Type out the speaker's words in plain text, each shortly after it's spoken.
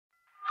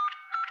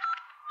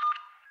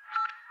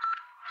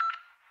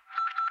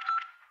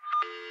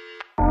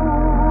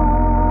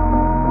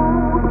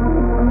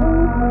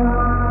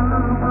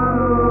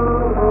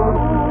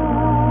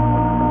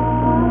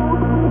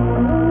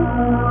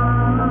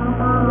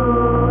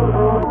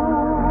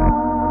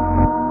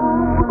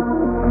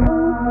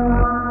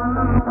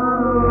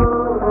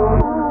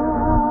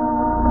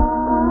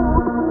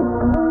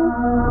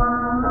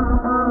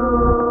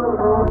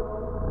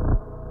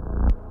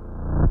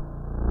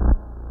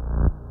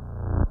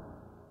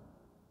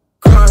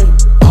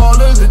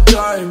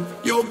dime.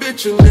 Yo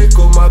bitch a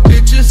nickel, my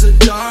bitch is a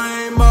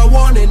dime. I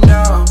want it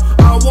now,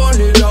 I want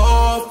it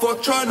all. Fuck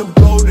tryna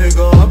blow,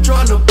 nigga, I'm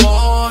tryna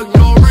ball.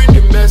 Ignoring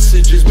your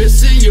messages,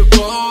 missing your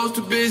calls.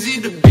 Too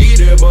busy to be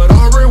there, but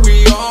already we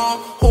all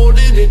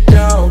holding it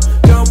down.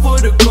 Down for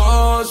the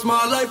cause,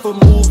 my life a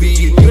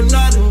movie and you're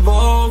not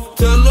involved.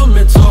 Tell them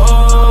it's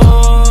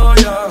all,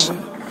 yeah.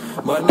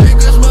 My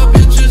niggas, my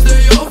bitches,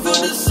 they all feel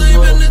the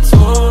same and it's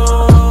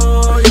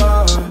all,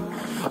 yeah.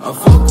 I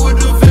fuck with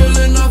the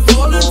villain, I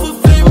falling for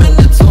fame and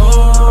it's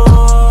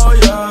all,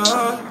 yeah.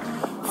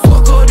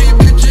 Fuck all these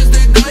bitches,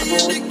 they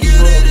dying to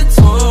get it, it's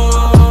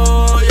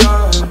all,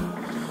 yeah.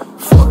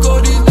 Fuck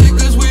all these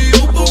niggas, we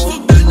open for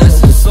business,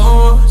 it's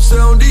on.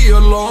 Sound the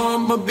alarm,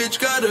 my bitch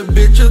got a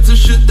bitch, that's the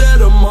shit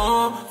that I'm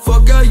on.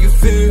 Fuck how you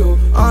feel,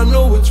 I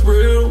know it's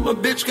real. My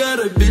bitch got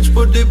a bitch,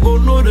 but they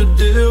both know the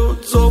deal.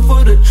 It's all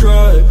for the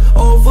tribe,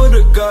 all for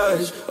the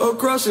guys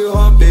across your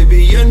heart,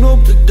 baby, and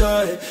hope to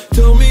die.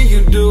 Tell me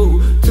you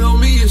do, tell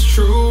me it's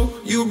true.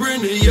 You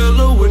bring the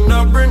yellow and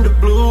I bring the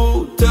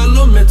blue. Tell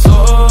them it's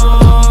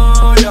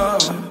all, yeah.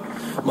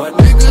 My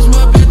niggas,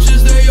 my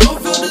bitches, they all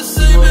feel the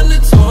same and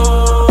it's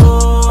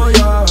all,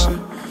 yeah.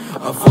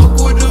 I fuck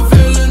with the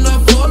villain,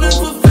 I'm falling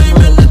for fame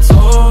and it's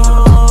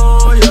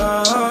all,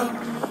 yeah.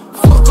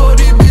 Fuck all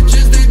these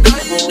bitches, they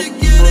dying to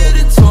get it,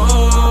 it's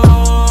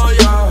all,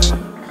 yeah.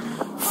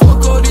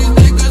 Fuck all these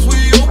niggas, we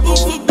open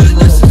for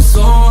business, it's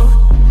on.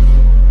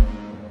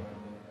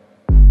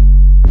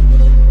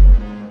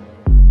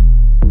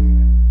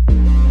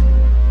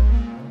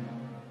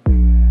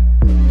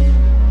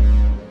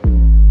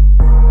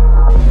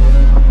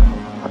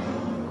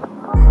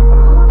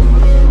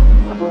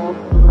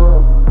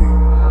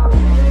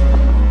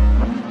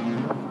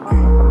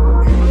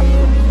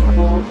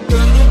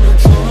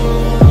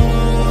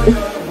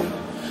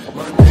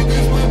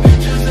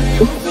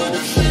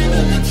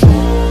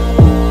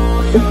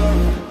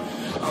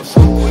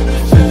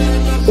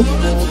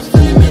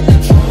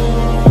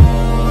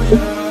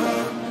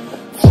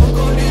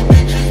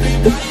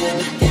 Yeah.